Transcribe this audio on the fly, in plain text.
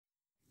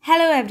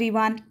Hello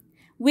everyone.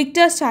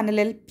 Victors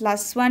ചാനലിൽ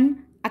 +1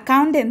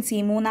 accountancy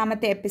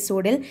മൂന്നാമത്തെ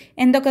എപ്പിസോഡിൽ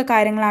എന്തൊക്കെ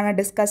കാര്യങ്ങളാണ്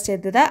ഡിസ്കസ്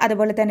ചെയ്തത്,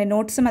 അതുപോലെ തന്നെ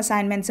നോട്ട്സും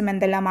അസൈൻമെൻറ്റ്സും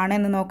എന്തെല്ലാമാണ്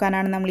എന്ന്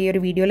നോക്കാനാണ് നമ്മൾ ഈ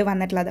ഒരു വീഡിയോയിൽ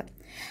വന്നിട്ടുള്ളത്.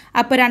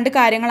 അപ്പോൾ രണ്ട്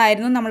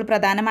കാര്യങ്ങളായിരുന്നു നമ്മൾ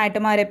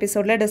പ്രധാനമായിട്ടും ആ ഒരു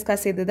എപ്പിസോഡിൽ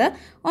ഡിസ്കസ് ചെയ്തത്.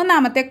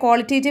 ഒന്നാമത്തെ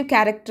qualitative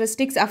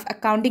characteristics of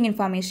accounting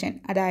information,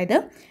 അതായത്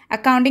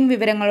അക്കൗണ്ടിങ്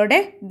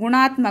വിവരങ്ങളുടെ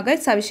ഗുണാത്മക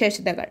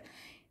സവിശേഷതകൾ.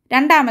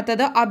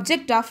 രണ്ടാമത്തത്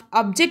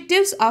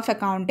ഒബ്ജക്റ്റീവ്സ് ഓഫ്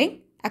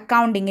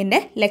അക്കൗണ്ടിങ്ങിൻ്റെ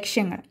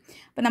ലക്ഷ്യങ്ങൾ.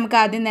 അപ്പോൾ നമുക്ക്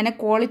ആദ്യം തന്നെ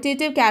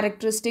qualitative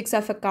characteristics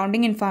of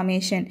accounting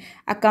information,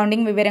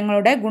 accounting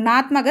വിവരങ്ങളുടെ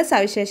ഗുണാത്മക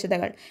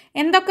സവിശേഷതകൾ.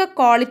 എന്തൊക്കെ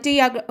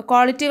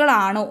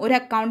ക്വാളിറ്റികളാണ് ഒരു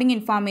അക്കൗണ്ടിങ്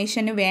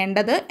ഇൻഫർമേഷന്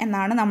വേണ്ടത്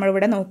എന്നാണ്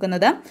നമ്മളിവിടെ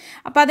നോക്കുന്നത്.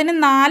 അപ്പോൾ അതിന്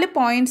 4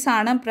 പോയിൻറ്റ്സ്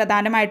ആണ്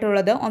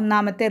പ്രധാനമായിട്ടുള്ളത്.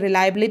 ഒന്നാമത്തെ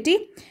റിലയബിലിറ്റി,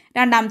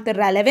 രണ്ടാമത്തെ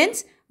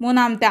റെലവൻസ്,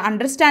 മൂന്നാമത്തെ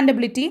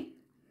അണ്ടർസ്റ്റാൻഡബിലിറ്റി,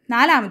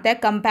 നാലാമത്തെ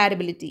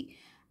കമ്പാരബിലിറ്റി.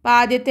 അപ്പോൾ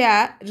ആദ്യത്തെ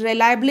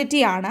റിലയബിലിറ്റി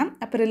ആണ്.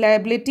 അപ്പോൾ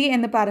റിലയബിലിറ്റി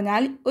എന്ന്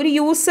പറഞ്ഞാൽ ഒരു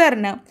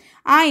യൂസറിന്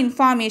ആ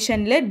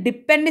ഇൻഫർമേഷനിൽ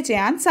ഡിപ്പെൻഡ്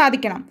ചെയ്യാൻ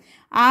സാധിക്കണം.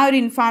 ആ ഒരു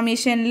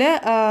ഇൻഫർമേഷനിൽ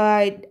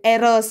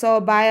എറേഴ്സോ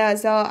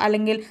ബയസോ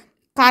അല്ലെങ്കിൽ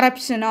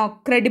കറപ്ഷനോ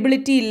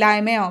ക്രെഡിബിലിറ്റി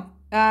ഇല്ലായ്മയോ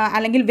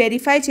അല്ലെങ്കിൽ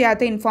വെരിഫൈ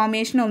ചെയ്യാത്ത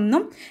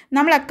ഇൻഫർമേഷനൊന്നും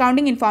നമ്മൾ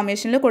അക്കൗണ്ടിങ്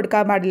ഇൻഫർമേഷനിൽ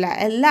കൊടുക്കാൻ പാടില്ല.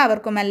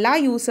 എല്ലാവർക്കും, എല്ലാ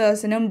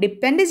യൂസേഴ്സിനും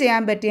ഡിപ്പെൻഡ്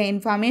ചെയ്യാൻ പറ്റിയ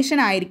ഇൻഫർമേഷൻ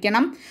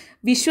ആയിരിക്കണം,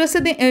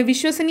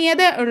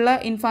 വിശ്വസനീയത ഉള്ള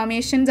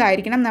ഇൻഫർമേഷൻസ്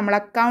ആയിരിക്കണം നമ്മൾ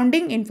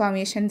അക്കൗണ്ടിങ്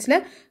ഇൻഫർമേഷൻസിൽ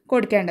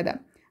കൊടുക്കേണ്ടത്.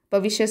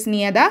 അപ്പോൾ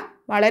വിശ്വസനീയത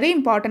വളരെ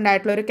ഇമ്പോർട്ടൻ്റ്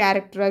ആയിട്ടുള്ളൊരു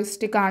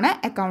ക്യാരക്ടറിസ്റ്റിക് ആണ്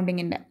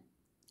അക്കൗണ്ടിങ്ങിൻ്റെ.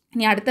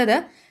 ഇനി അടുത്തത്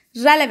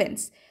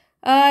relevance.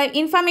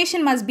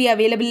 Information must be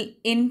available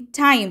in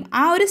time.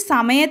 ആ ഒരു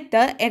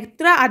സമയത്ത്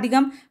എത്ര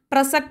അധികം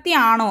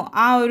പ്രസക്തിയാണോ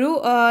ആ ഒരു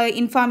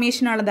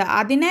ഇൻഫർമേഷനുള്ളത്,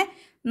 അതിനെ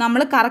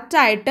നമ്മൾ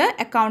കറക്റ്റായിട്ട്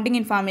അക്കൗണ്ടിങ്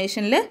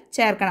ഇൻഫർമേഷനിൽ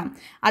ചേർക്കണം.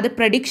 അത്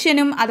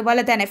പ്രഡിക്ഷനും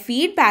അതുപോലെ തന്നെ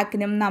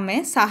ഫീഡ്ബാക്കിനും നമ്മെ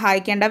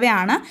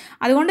സഹായിക്കേണ്ടവയാണ്.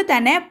 അതുകൊണ്ട്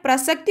തന്നെ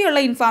പ്രസക്തിയുള്ള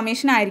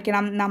ഇൻഫർമേഷൻ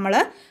ആയിരിക്കണം നമ്മൾ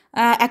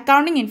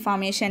അക്കൗണ്ടിങ്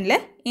ഇൻഫർമേഷനിൽ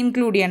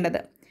ഇൻക്ലൂഡ്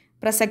ചെയ്യേണ്ടത്.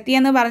 പ്രസക്തി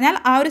എന്ന് പറഞ്ഞാൽ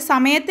ആ ഒരു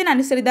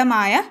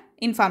സമയത്തിനനുസൃതമായ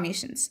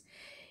ഇൻഫർമേഷൻസ്.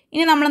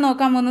 ഇനി നമ്മൾ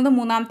നോക്കാൻ പോകുന്നത്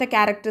മൂന്നാമത്തെ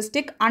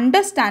characteristic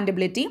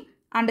understandability.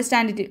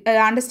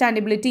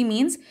 Understandability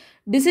means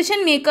decision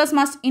makers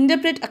must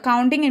interpret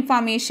accounting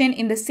information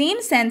in the same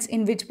sense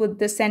in which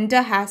the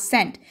sender has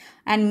sent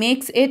and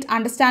makes it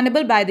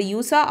understandable by the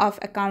user of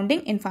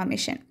accounting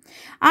information.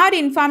 ആ ഒരു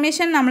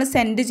information നമ്മൾ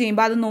send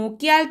ചെയ്യുമ്പോൾ അത്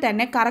നോക്കിയാൽ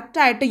തന്നെ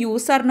കറക്റ്റായിട്ട്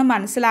യൂസറിന്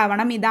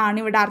മനസ്സിലാവണം ഇതാണ്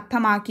ഇവിടെ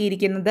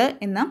അർത്ഥമാക്കിയിരിക്കുന്നത്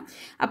എന്ന്.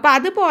 അപ്പോൾ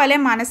അതുപോലെ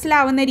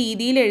മനസ്സിലാവുന്ന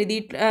രീതിയിൽ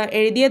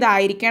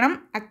എഴുതിയതായിരിക്കണം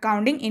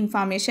അക്കൗണ്ടിങ്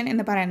ഇൻഫർമേഷൻ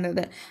എന്ന്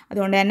പറയുന്നത്.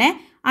 അതുകൊണ്ട് തന്നെ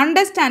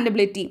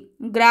അണ്ടർസ്റ്റാൻഡബിലിറ്റി,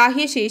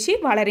 ഗ്രാഹ്യശേഷി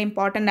വളരെ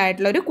ഇമ്പോർട്ടൻ്റ്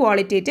ആയിട്ടുള്ള ഒരു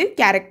ക്വാളിറ്റേറ്റീവ്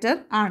ക്യാരക്ടർ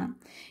ആണ്.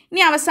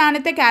 ഇനി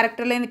അവസാനത്തെ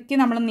ക്യാരക്ടറിലേക്ക്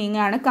നമ്മൾ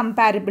നീങ്ങുകയാണ്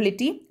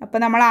കമ്പാരബിലിറ്റി. അപ്പോൾ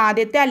നമ്മൾ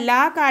ആദ്യത്തെ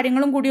എല്ലാ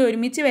കാര്യങ്ങളും കൂടി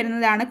ഒരുമിച്ച്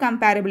വരുന്നതാണ്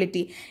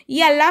കമ്പാരബിലിറ്റി. ഈ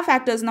എല്ലാ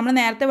ഫാക്ടേഴ്സും നമ്മൾ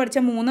നേരത്തെ പഠിച്ച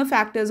 3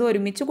 ഫാക്ടേഴ്സും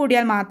ഒരുമിച്ച്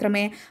കൂടിയാൽ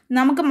മാത്രമേ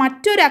നമുക്ക്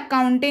മറ്റൊരു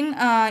അക്കൗണ്ടിങ്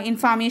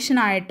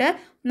ഇൻഫർമേഷനായിട്ട്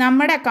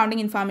നമ്മുടെ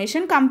അക്കൗണ്ടിങ്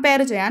ഇൻഫർമേഷൻ കമ്പയർ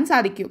ചെയ്യാൻ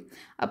സാധിക്കൂ.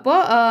 അപ്പോൾ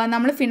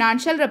നമ്മൾ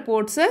ഫിനാൻഷ്യൽ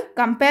റിപ്പോർട്ട്സ്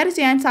കമ്പയർ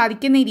ചെയ്യാൻ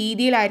സാധിക്കുന്ന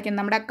രീതിയിലായിരിക്കണം,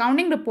 നമ്മുടെ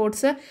അക്കൗണ്ടിങ്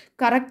റിപ്പോർട്ട്സ്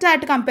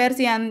കറക്റ്റായിട്ട് കമ്പയർ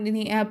ചെയ്യാൻ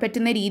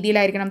പറ്റുന്ന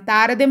രീതിയിലായിരിക്കണം,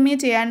 താരതമ്യം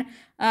ചെയ്യാൻ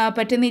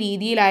പറ്റുന്ന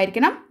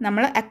രീതിയിലായിരിക്കണം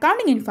നമ്മൾ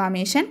അക്കൗണ്ടിങ്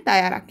ഇൻഫർമേഷൻ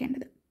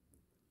തയ്യാറാക്കേണ്ടത്.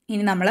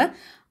 ഇനി നമ്മൾ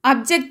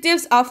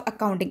ഒബ്ജക്റ്റീവ്സ് ഓഫ്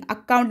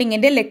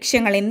അക്കൗണ്ടിങ്ങിൻ്റെ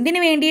ലക്ഷ്യങ്ങൾ, എന്തിനു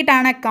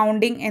വേണ്ടിയിട്ടാണ്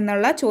അക്കൗണ്ടിങ്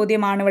എന്നുള്ള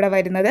ചോദ്യമാണ് ഇവിടെ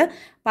വരുന്നത്.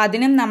 അപ്പോൾ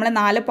അതിനും നമ്മൾ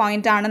 4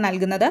 പോയിൻ്റാണ്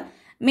നൽകുന്നത്.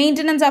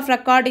 Maintenance of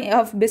record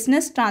of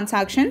business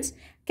transactions,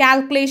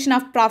 calculation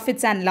of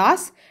profits and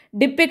loss,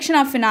 depiction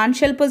of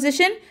financial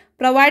position,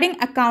 providing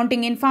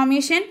accounting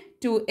information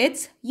to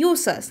its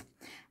users.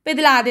 അപ്പോൾ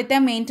ഇതിൽ ആദ്യത്തെ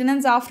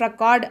maintenance of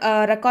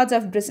records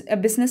of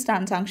business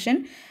transaction.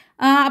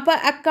 അപ്പോൾ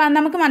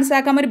നമുക്ക്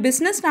മനസ്സിലാക്കാം, ഒരു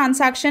ബിസിനസ്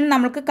ട്രാൻസാക്ഷൻ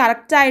നമുക്ക്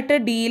കറക്റ്റായിട്ട്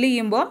ഡീൽ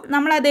ചെയ്യുമ്പോൾ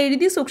നമ്മളത്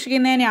എഴുതി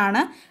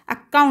സൂക്ഷിക്കുന്നതിനെയാണ്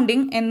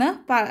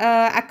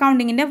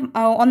അക്കൗണ്ടിങ്ങിൻ്റെ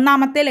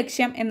ഒന്നാമത്തെ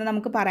ലക്ഷ്യം എന്ന്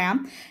നമുക്ക് പറയാം.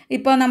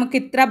 ഇപ്പോൾ നമുക്ക്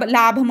ഇത്ര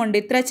ലാഭമുണ്ട്,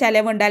 ഇത്ര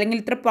ചിലവുണ്ട്,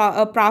 അല്ലെങ്കിൽ ഇത്ര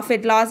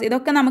പ്രോഫിറ്റ് ലോസ്,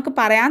 ഇതൊക്കെ നമുക്ക്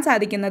പറയാൻ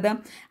സാധിക്കുന്നത്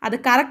അത്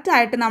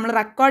കറക്റ്റായിട്ട് നമ്മൾ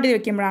റെക്കോർഡ് ചെയ്ത്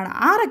വെക്കുമ്പോഴാണ്.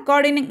 ആ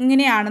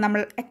റെക്കോർഡിങ്ങിനെയാണ്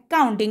നമ്മൾ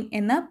അക്കൗണ്ടിങ്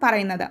എന്ന്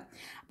പറയുന്നത്.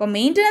 അപ്പോൾ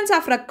maintenance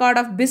of record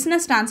of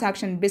business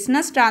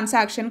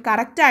transaction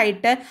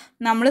കറക്റ്റായിട്ട്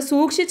നമ്മൾ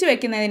സൂക്ഷിച്ച്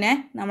വെക്കുന്നതിനെ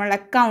നമ്മൾ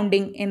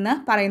അക്കൗണ്ടിങ് എന്ന്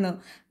പറയുന്നു.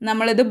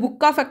 നമ്മളിത്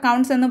ബുക്ക് ഓഫ്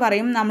അക്കൗണ്ട്സ് എന്ന്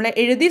പറയും. നമ്മൾ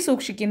എഴുതി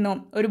സൂക്ഷിക്കുന്നു,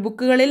 ഒരു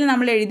ബുക്കുകളിൽ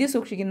നമ്മൾ എഴുതി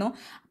സൂക്ഷിക്കുന്നു.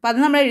 അപ്പോൾ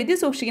അത് നമ്മൾ എഴുതി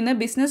സൂക്ഷിക്കുന്നത്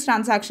ബിസിനസ്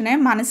ട്രാൻസാക്ഷനെ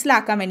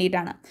മനസ്സിലാക്കാൻ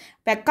വേണ്ടിയിട്ടാണ്.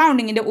 അപ്പോൾ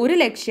അക്കൗണ്ടിങ്ങിൻ്റെ ഒരു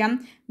ലക്ഷ്യം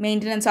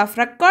maintenance of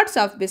records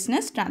of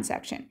business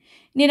transaction.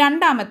 ഇനി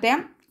രണ്ടാമത്തെ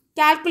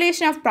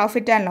calculation of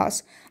profit and loss.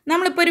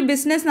 നമ്മളിപ്പോൾ ഒരു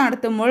ബിസിനസ്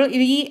നടത്തുമ്പോൾ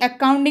ഈ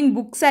അക്കൗണ്ടിങ്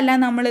ബുക്സ് എല്ലാം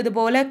നമ്മൾ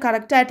ഇതുപോലെ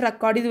കറക്റ്റായിട്ട്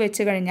റെക്കോർഡ് ചെയ്ത്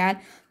വെച്ച് കഴിഞ്ഞാൽ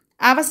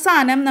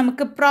അവസാനം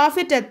നമുക്ക്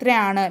പ്രോഫിറ്റ്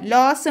എത്രയാണ്,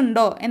 ലോസ്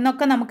ഉണ്ടോ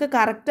എന്നൊക്കെ നമുക്ക്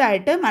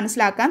കറക്റ്റായിട്ട്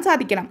മനസ്സിലാക്കാൻ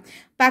സാധിക്കണം.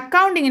 അപ്പോൾ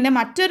അക്കൗണ്ടിങ്ങിൻ്റെ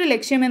മറ്റൊരു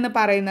ലക്ഷ്യം എന്ന്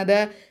പറയുന്നത്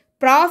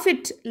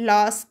പ്രോഫിറ്റ്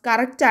ലോസ്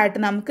കറക്റ്റായിട്ട്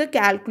നമുക്ക്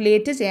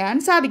കാൽക്കുലേറ്റ് ചെയ്യാൻ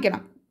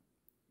സാധിക്കണം.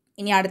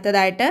 ഇനി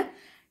അടുത്തതായിട്ട്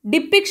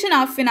depiction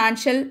of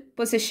financial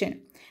position.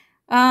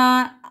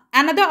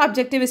 Another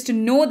objective is to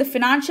know the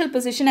financial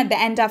position at the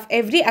end of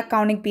every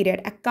accounting period.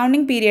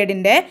 Accounting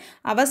periodന്റെ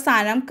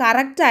അവസാനം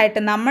കറക്റ്റായിട്ട്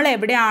നമ്മൾ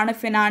എവിടെയാണ്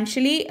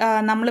ഫിനാൻഷ്യലി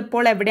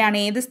നമ്മളിപ്പോൾ എവിടെയാണ്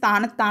ഏത്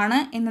സ്ഥാനത്താണ്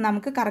എന്ന്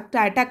നമുക്ക്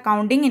കറക്റ്റായിട്ട്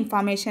അക്കൗണ്ടിങ്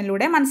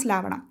ഇൻഫർമേഷനിലൂടെ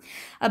മനസ്സിലാവണം.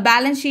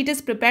 Balance sheet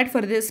is prepared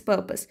for this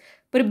purpose.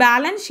 ഇപ്പോൾ ഒരു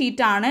ബാലൻസ്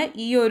ഷീറ്റാണ്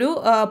ഈ ഒരു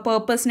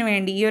പേർപ്പസിന്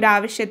വേണ്ടി ഈ ഒരു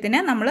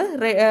ആവശ്യത്തിന് നമ്മൾ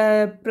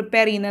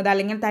പ്രിപ്പയർ ചെയ്യുന്നത്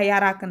അല്ലെങ്കിൽ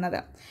തയ്യാറാക്കുന്നത്.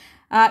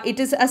 It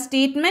is a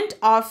statement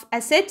of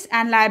assets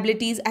and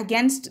liabilities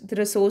against the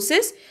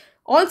resources,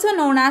 also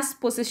known as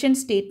position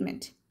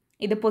statement.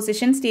 ഇത്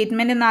പൊസിഷൻ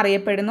സ്റ്റേറ്റ്മെൻറ്റ്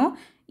എന്നറിയപ്പെടുന്നു.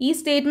 ഈ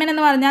സ്റ്റേറ്റ്മെൻറ്റ്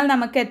എന്ന് പറഞ്ഞാൽ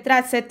നമുക്ക് എത്ര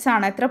അസറ്റ്സ്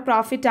ആണ്, എത്ര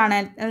പ്രോഫിറ്റ് ആണ്,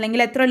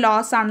 അല്ലെങ്കിൽ എത്ര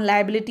ലോസ് ആണ്,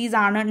 ലയബിലിറ്റീസ്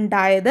ആണ്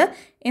ഉണ്ടായത്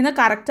എന്ന്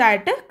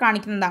കറക്റ്റായിട്ട്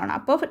കാണിക്കുന്നതാണ്.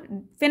 അപ്പോൾ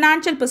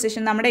ഫിനാൻഷ്യൽ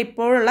പൊസിഷൻ, നമ്മുടെ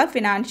ഇപ്പോഴുള്ള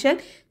ഫിനാൻഷ്യൽ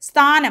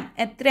സ്ഥാനം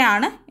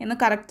എത്രയാണ് എന്ന്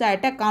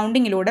കറക്റ്റായിട്ട്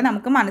അക്കൗണ്ടിങ്ങിലൂടെ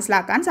നമുക്ക്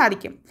മനസ്സിലാക്കാൻ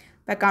സാധിക്കും.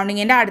 അപ്പോൾ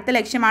അക്കൗണ്ടിങ്ങിൻ്റെ അടുത്ത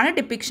ലക്ഷ്യമാണ്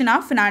ഡിപ്പിക്ഷൻ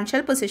ഓഫ്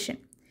ഫിനാൻഷ്യൽ പൊസിഷൻ.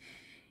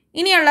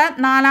 ഇനിയുള്ള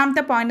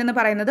നാലാമത്തെ പോയിന്റ് എന്ന്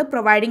പറയുന്നത്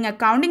providing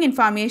accounting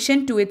information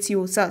to its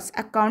users.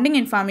 Accounting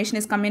information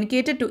is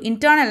communicated to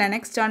internal and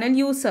external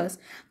users.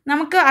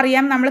 നമുക്ക്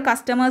അറിയാം നമ്മൾ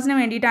കസ്റ്റമേഴ്സിന്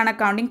വേണ്ടിയിട്ടാണ്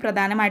അക്കൗണ്ടിങ്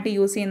പ്രധാനമായിട്ട്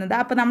യൂസ് ചെയ്യുന്നത്.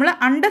 അപ്പോൾ നമ്മൾ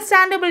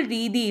അണ്ടർസ്റ്റാൻഡബിൾ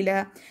രീതിയിൽ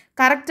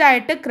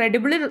കറക്റ്റായിട്ട്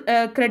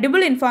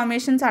ക്രെഡിബിൾ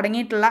ഇൻഫർമേഷൻസ്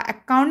അടങ്ങിയിട്ടുള്ള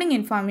അക്കൗണ്ടിങ്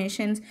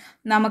ഇൻഫർമേഷൻസ്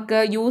നമുക്ക്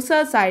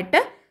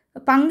യൂസേഴ്സായിട്ട്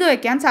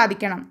പങ്കുവയ്ക്കാൻ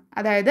സാധിക്കണം.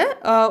 അതായത്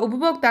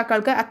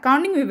ഉപഭോക്താക്കൾക്ക്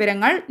അക്കൗണ്ടിങ്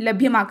വിവരങ്ങൾ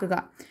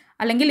ലഭ്യമാക്കുക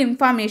അല്ലെങ്കിൽ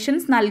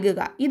ഇൻഫർമേഷൻസ്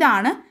നൽകുക.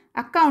 ഇതാണ്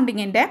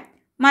അക്കൗണ്ടിങ്ങിൻ്റെ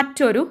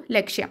മറ്റൊരു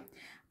ലക്ഷ്യം.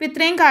 അപ്പോൾ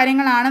ഇത്രയും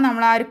കാര്യങ്ങളാണ്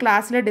നമ്മൾ ആ ഒരു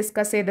ക്ലാസ്സിൽ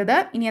ഡിസ്കസ് ചെയ്തത്.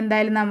 ഇനി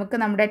എന്തായാലും നമുക്ക്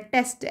നമ്മുടെ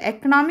ടെസ്റ്റ്,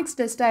 എക്കണോമിക്സ്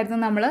ടെസ്റ്റ് ആയിരുന്നു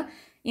നമ്മൾ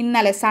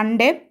ഇന്നലെ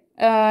സൺഡേ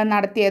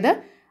നടത്തിയത്.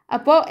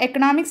 അപ്പോൾ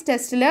എക്കണോമിക്സ്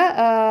ടെസ്റ്റിൽ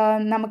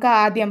നമുക്ക്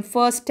ആദ്യം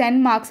ഫസ്റ്റ്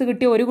 10 മാർക്സ്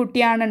കിട്ടിയ ഒരു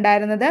കുട്ടിയാണ്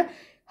ഉണ്ടായിരുന്നത്.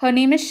 Her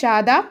name is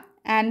Shantha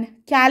and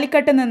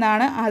കാലിക്കട്ടിൽ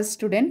നിന്നാണ് ആ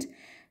സ്റ്റുഡൻറ്റ്.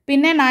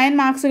 പിന്നെ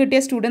 9 മാർക്സ്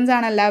കിട്ടിയ സ്റ്റുഡൻസ്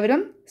ആണ്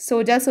എല്ലാവരും.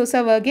 Soja Sousa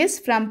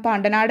Varghese from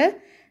Pandanad,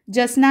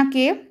 Jasna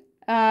K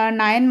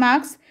 9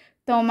 marks,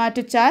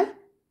 തോമാറ്റുച്ചാൽ,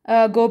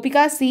 Gopika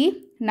C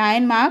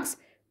 9 marks,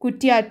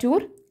 കുറ്റ്യാറ്റൂർ,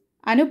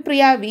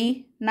 Anupriya V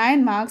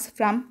 9 marks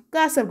from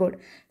Kasargod.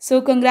 So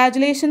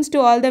congratulations to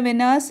all the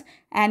winners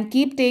and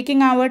keep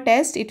taking our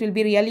test. It will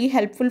be really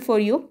helpful for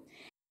you.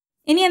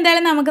 ഇനി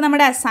എന്തായാലും നമുക്ക്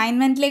നമ്മുടെ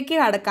അസൈൻമെൻറ്റിലേക്ക്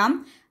കടക്കാം.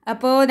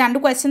 അപ്പോൾ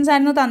 2 questions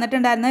ആയിരുന്നു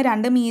തന്നിട്ടുണ്ടായിരുന്നത്.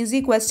 2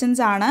 ഈസി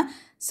ക്വസ്റ്റ്യൻസ് ആണ്.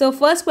 So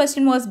first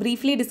question was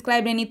briefly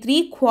describe any 3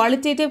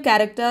 qualitative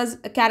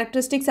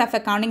characteristics of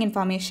accounting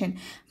information.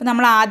 അപ്പോൾ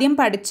നമ്മൾ ആദ്യം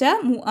പഠിച്ച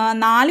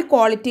 4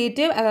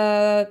 qualitative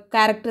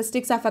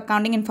characteristics of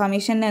accounting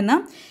information നിന്ന്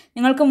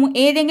നിങ്ങൾക്ക്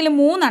ഏതെങ്കിലും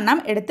 3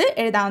 എണ്ണം എടുത്ത്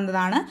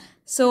എഴുതാവുന്നതാണ്.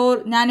 സോ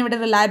ഞാനിവിടെ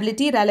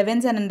റിലയബിലിറ്റി,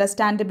 റെലവൻസ് ആൻഡ്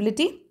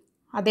അണ്ടർസ്റ്റാൻഡബിലിറ്റി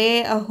അതേ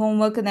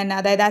ഹോംവർക്ക് തന്നെ,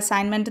 അതായത്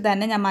അസൈൻമെൻറ്റ്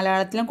തന്നെ ഞാൻ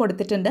മലയാളത്തിലും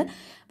കൊടുത്തിട്ടുണ്ട്.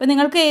 അപ്പോൾ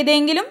നിങ്ങൾക്ക്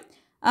ഏതെങ്കിലും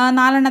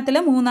 4 എണ്ണത്തിൽ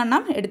 3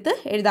 എണ്ണം എടുത്ത്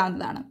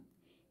എഴുതാവുന്നതാണ്.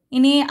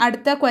 ഇനി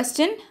അടുത്ത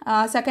ക്വസ്റ്റ്യൻ,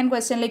 സെക്കൻഡ്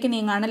ക്വസ്റ്റ്യനിലേക്ക്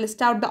നീങ്ങാണ്.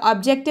 List out the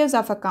objectives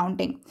of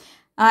accounting.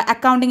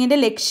 അക്കൗണ്ടിങ്ങിൻ്റെ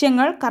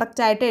ലക്ഷ്യങ്ങൾ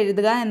കറക്റ്റായിട്ട്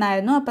എഴുതുക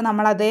എന്നായിരുന്നു. അപ്പോൾ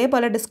നമ്മൾ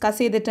അതേപോലെ ഡിസ്കസ്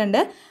ചെയ്തിട്ടുണ്ട്.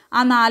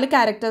 ആ 4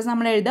 ക്യാരക്ടേഴ്സ്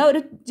നമ്മൾ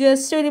എഴുതുക.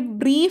 ജസ്റ്റ് ഒരു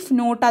ബ്രീഫ്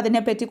നോട്ട്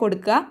അതിനെപ്പറ്റി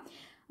കൊടുക്കുക.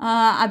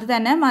 അത്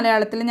തന്നെ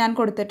മലയാളത്തിൽ ഞാൻ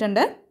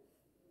കൊടുത്തിട്ടുണ്ട്.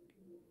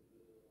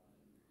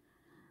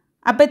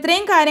 അപ്പോൾ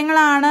ഇത്രയും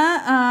കാര്യങ്ങളാണ്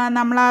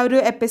നമ്മൾ ആ ഒരു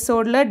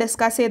എപ്പിസോഡിൽ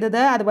ഡിസ്കസ്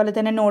ചെയ്തത്. അതുപോലെ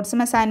തന്നെ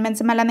നോട്ട്സും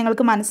അസൈൻമെൻറ്റ്സും എല്ലാം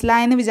നിങ്ങൾക്ക്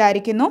മനസ്സിലായെന്ന്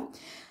വിചാരിക്കുന്നു.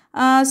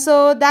 So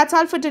that's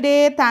all for today.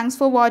 Thanks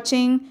for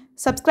watching.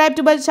 Subscribe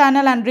to my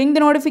channel and ring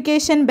the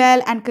notification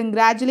bell, and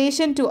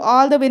congratulations to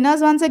all the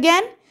winners once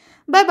again.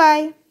 Bye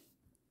bye.